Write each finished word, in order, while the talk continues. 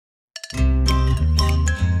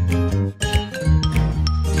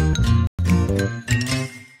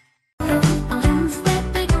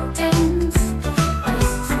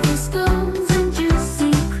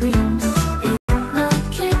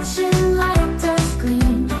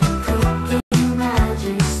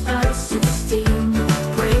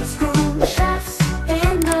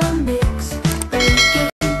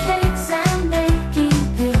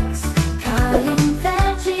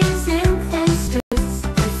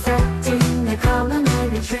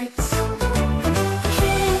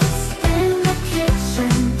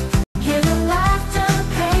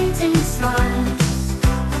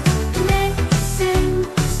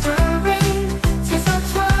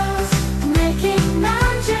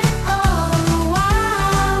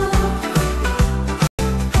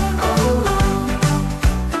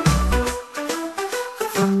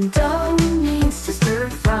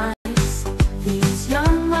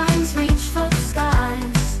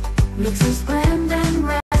Mixers blend and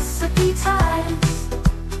recipe ties,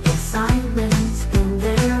 excitement in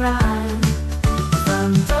their eyes.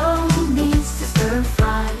 From dough meats to stir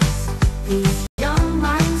fries, these young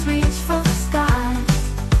minds reach for the skies.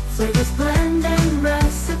 Flavors blend and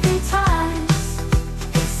recipe ties,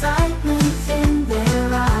 excitement in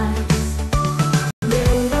their eyes.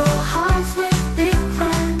 Little hearts with big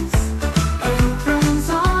plans, aprons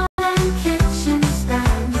on and kitchen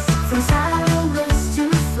stands. From salads to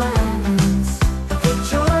flans, the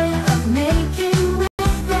joy of making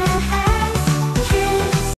with their hands.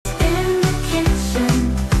 Kids in the kitchen,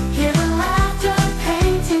 hear the laughter,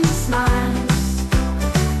 painting smiles.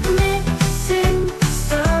 Mixing,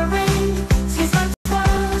 stirring, taste like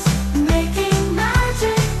twirls, making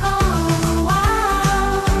magic all the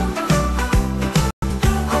while.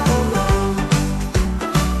 Oh, oh,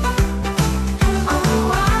 oh,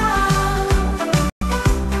 wow.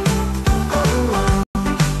 Oh,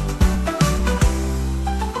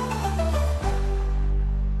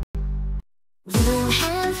 little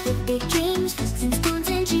hands with big dreams, twisting spoons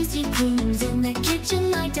and juicy creams. In the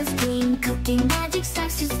kitchen, light does gleam, cooking magic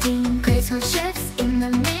starts to steam. Graceful chefs in the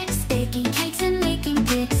mix, baking cakes and making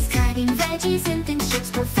picks, cutting veggies in thin strips,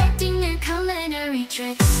 perfecting their culinary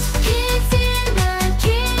tricks. Kids in the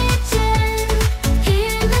kitchen,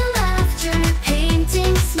 hear the laughter,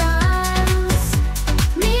 painting smiles.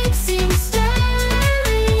 Mixing,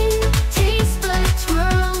 stirring, taste bud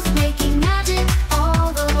twirls, making magic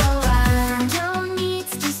all the while. Dough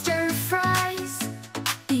needs to stir fries,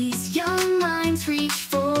 these young minds reach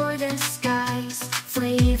for the skies.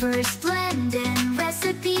 Flavors blend and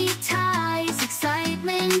recipe ties,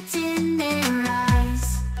 excitement in their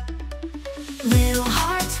eyes. Little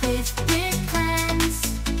hearts with big plans,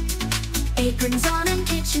 aprons on and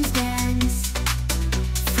kitchen stands.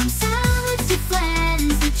 From salads to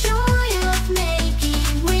flans, the joy of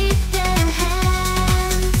making with their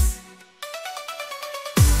hands.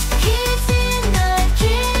 Kids in the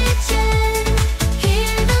kitchen,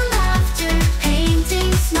 hear the laughter,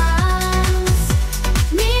 painting smiles.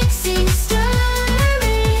 Mixing,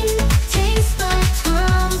 stirring, taste bud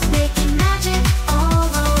twirls, making magic all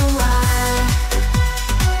the while.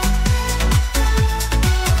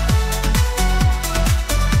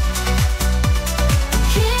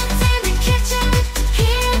 Kids in the kitchen,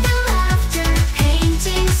 hear the laughter,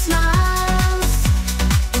 painting smiles.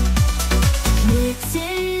 Mix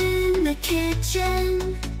in the kitchen,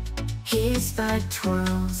 here's bud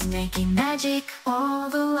twirls, making magic all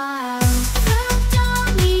the while. From dough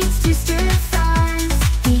needs to stir fries,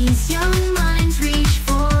 these young minds reach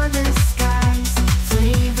for the skies.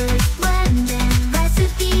 Flavors blend and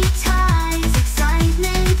recipe ties,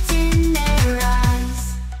 excitement in their eyes.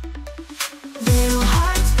 Little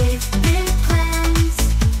hearts with big plans,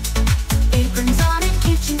 aprons on and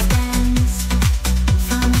kitchen stands.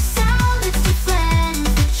 From salads to flans,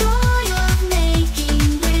 the joy of making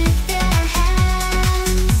with their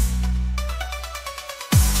hands.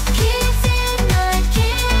 Kids in the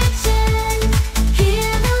kitchen,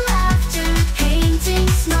 hear the laughter, painting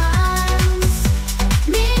smiles.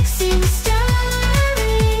 Mixing,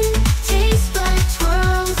 stirring, taste bud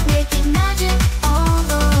twirls, making magic all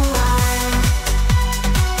the while.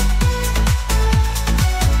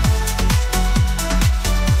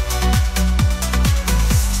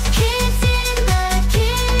 Kids in the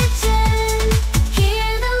kitchen, hear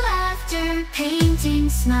the laughter, painting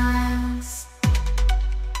smiles.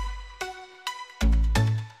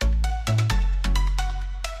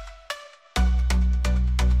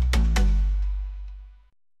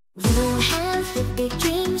 Little hands with big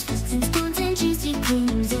dreams, twisting spoons and juicy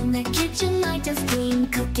creams. In the kitchen, light does gleam,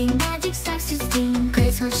 cooking magic starts to steam.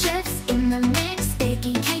 Graceful chefs in the mix,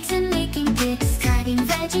 baking cakes and making picks, cutting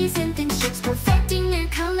veggies in thin strips, perfecting their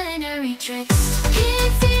culinary tricks.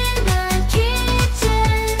 Kids in the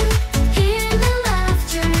kitchen, hear the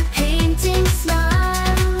laughter, painting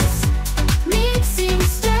smiles. Mixing,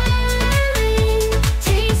 stirring,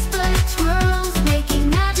 taste bud twirls, making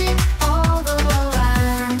magic all the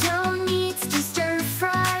while. Dough needs to stir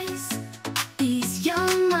fries, these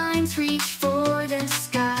young minds reach for the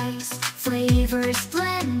skies. Flavors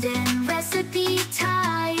blend and recipe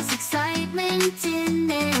ties, excitement in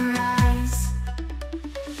their eyes.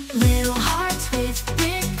 Little hearts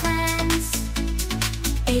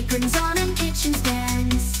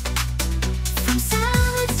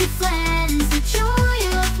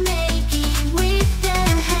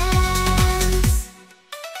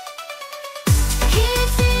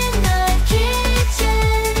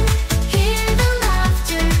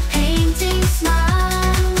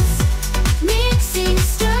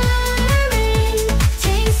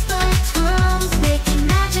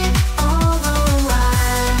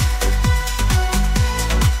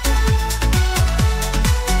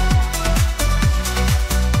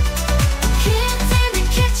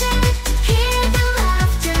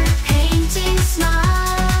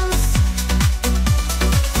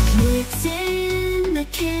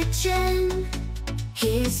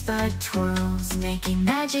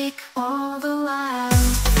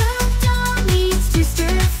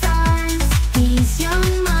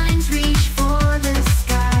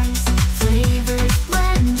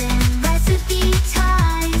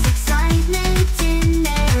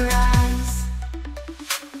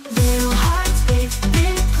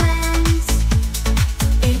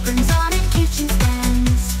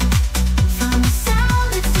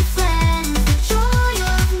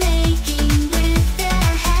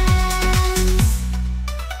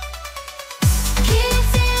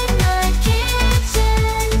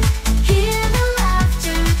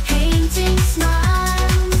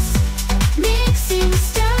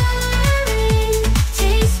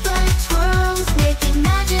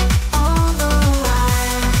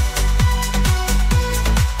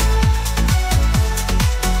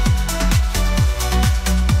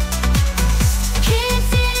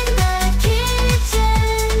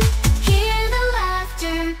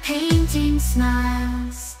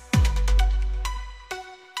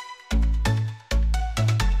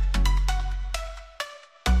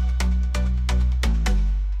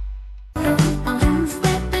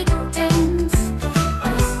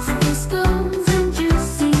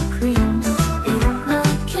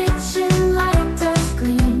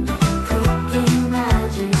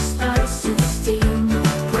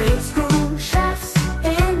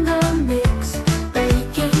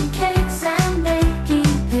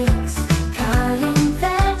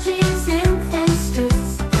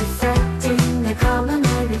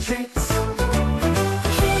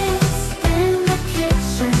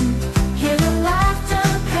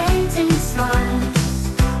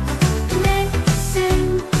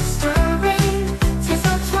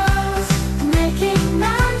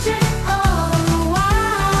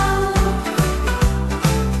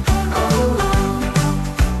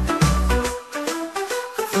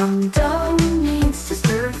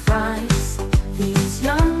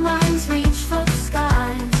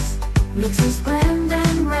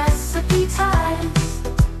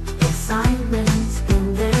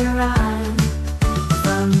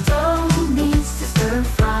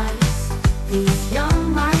please.